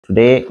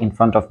Today in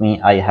front of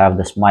me I have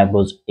this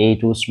Mibro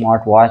A2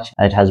 smartwatch.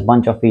 It has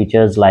bunch of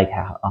features like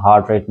a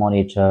heart rate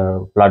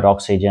monitor, blood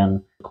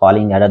oxygen,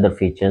 calling, and other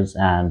features,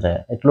 and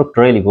it looked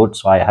really good,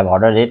 so I have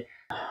ordered it.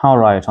 All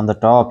right, on the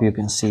top you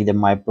can see the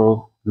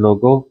Mibro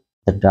logo.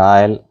 The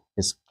dial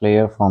is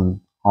clear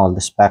from all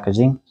this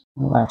packaging.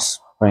 Let's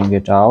bring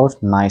it out.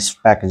 Nice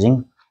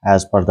packaging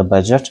as per the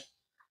budget.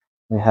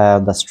 We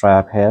have the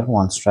strap here,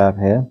 one strap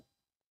here,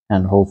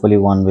 and hopefully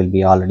one will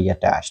be already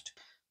attached.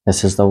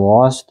 This is the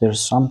watch.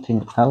 There's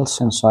something else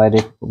inside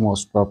it,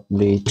 most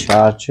probably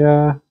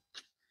charger.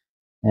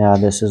 Yeah,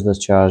 this is the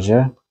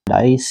charger.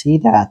 I see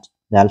that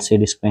the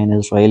LCD screen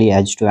is really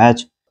edge to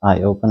edge.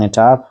 I open it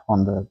up.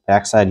 On the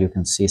back side you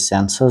can see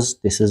sensors.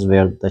 This is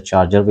where the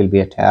charger will be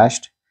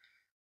attached.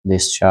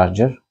 This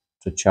charger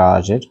to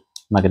charge it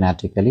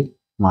magnetically,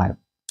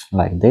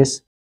 like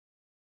this.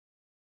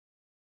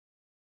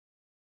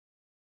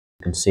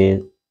 You can see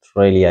it's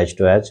really edge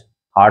to edge.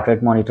 Heart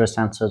rate monitor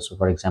sensor. So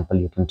for example,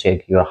 you can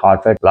check your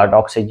heart rate, blood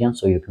oxygen,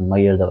 so you can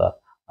measure the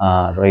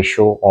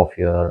ratio of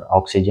your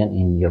oxygen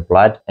in your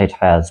blood. It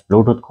has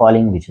Bluetooth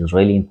calling, which is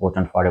really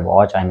important for a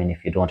watch. I mean,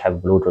 if you don't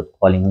have Bluetooth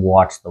calling,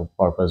 what's the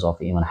purpose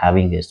of even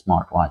having a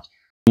smartwatch?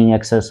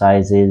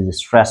 Exercises,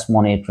 stress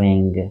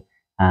monitoring,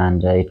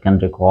 and it can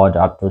record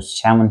up to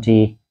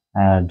 70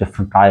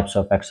 different types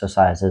of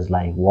exercises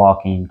like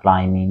walking,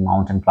 climbing,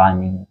 mountain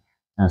climbing,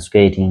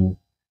 skating,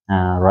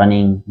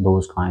 running,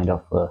 those kind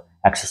of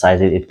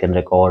exercises. It can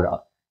record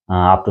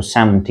up to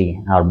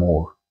 70 or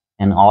more,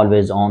 and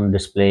always on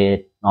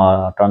display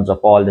turns off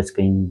all the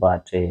screen,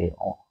 but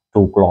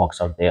two clocks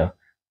are there,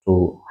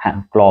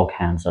 clock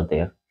hands are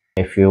there.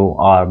 If you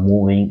are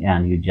moving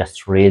and you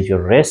just raise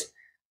your wrist,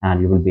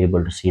 and you will be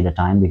able to see the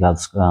time,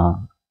 because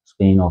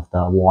screen of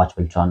the watch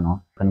will turn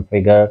on.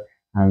 Configure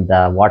and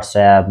the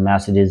WhatsApp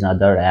messages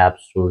and other apps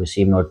to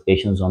receive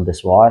notifications on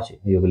this watch.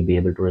 You will be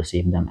able to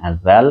receive them as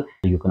well.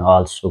 You can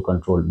also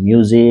control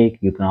music.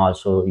 You can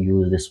also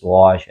use this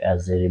watch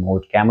as a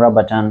remote camera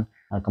button.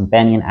 A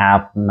companion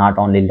app not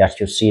only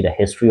lets you see the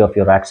history of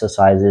your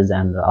exercises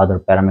and other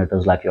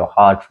parameters like your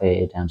heart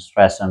rate and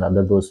stress and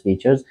other those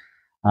features.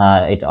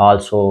 It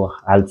also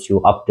helps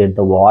you update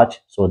the watch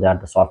so that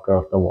the software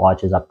of the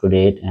watch is up to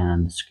date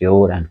and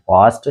secure and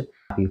fast.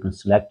 You can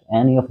select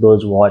any of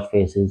those watch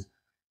faces.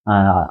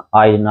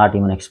 I did not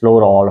even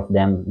explore all of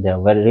them. There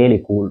are very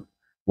really cool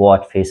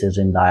watch faces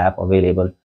in the app available.